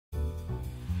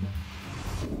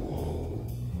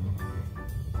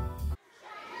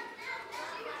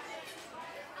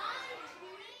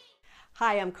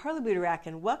Hi, I'm Carla Butorac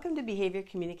and welcome to Behavior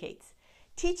Communicates.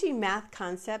 Teaching math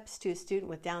concepts to a student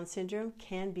with Down syndrome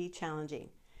can be challenging.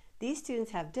 These students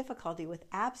have difficulty with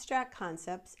abstract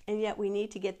concepts, and yet we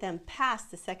need to get them past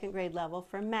the second grade level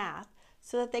for math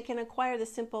so that they can acquire the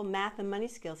simple math and money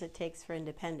skills it takes for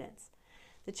independence.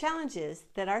 The challenge is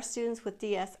that our students with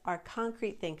DS are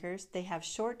concrete thinkers, they have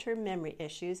short-term memory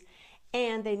issues,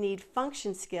 and they need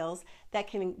function skills that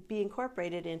can be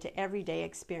incorporated into everyday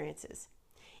experiences.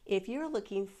 If you're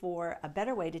looking for a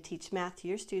better way to teach math to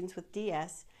your students with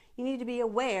DS, you need to be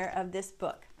aware of this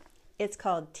book. It's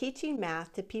called Teaching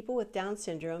Math to People with Down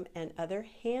Syndrome and Other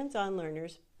Hands-On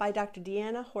Learners by Dr.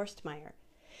 Deanna Horstmeyer.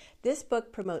 This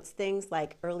book promotes things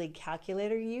like early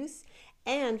calculator use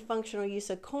and functional use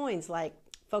of coins, like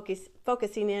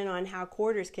focusing in on how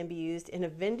quarters can be used in a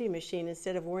vending machine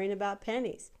instead of worrying about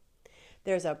pennies.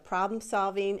 There's a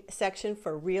problem-solving section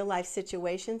for real-life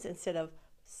situations instead of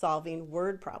solving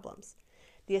word problems.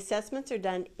 The assessments are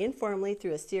done informally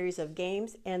through a series of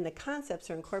games, and the concepts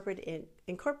are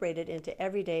incorporated into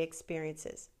everyday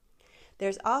experiences.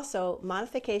 There's also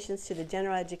modifications to the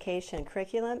general education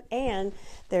curriculum, and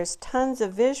there's tons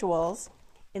of visuals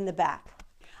in the back.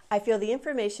 I feel the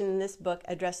information in this book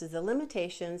addresses the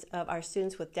limitations of our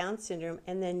students with Down syndrome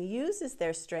and then uses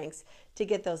their strengths to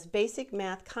get those basic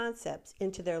math concepts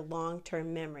into their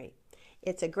long-term memory.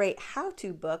 It's a great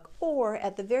how-to book, or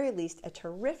at the very least, a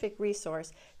terrific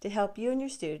resource to help you and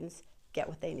your students get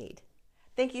what they need.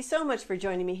 Thank you so much for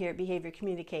joining me here at Behavior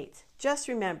Communicates. Just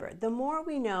remember, the more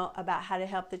we know about how to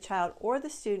help the child or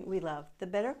the student we love, the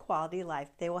better quality life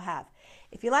they will have.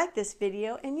 If you like this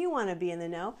video and you want to be in the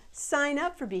know, sign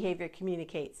up for Behavior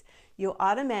Communicates. You'll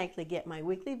automatically get my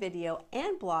weekly video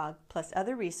and blog, plus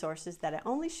other resources that I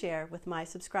only share with my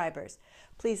subscribers.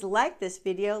 Please like this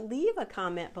video, leave a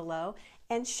comment below,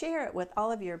 and share it with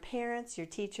all of your parents, your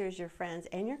teachers, your friends,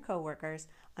 and your coworkers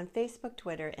on Facebook,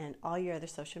 Twitter, and all your other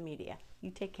social media.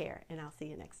 You take care, and I'll see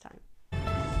you next time.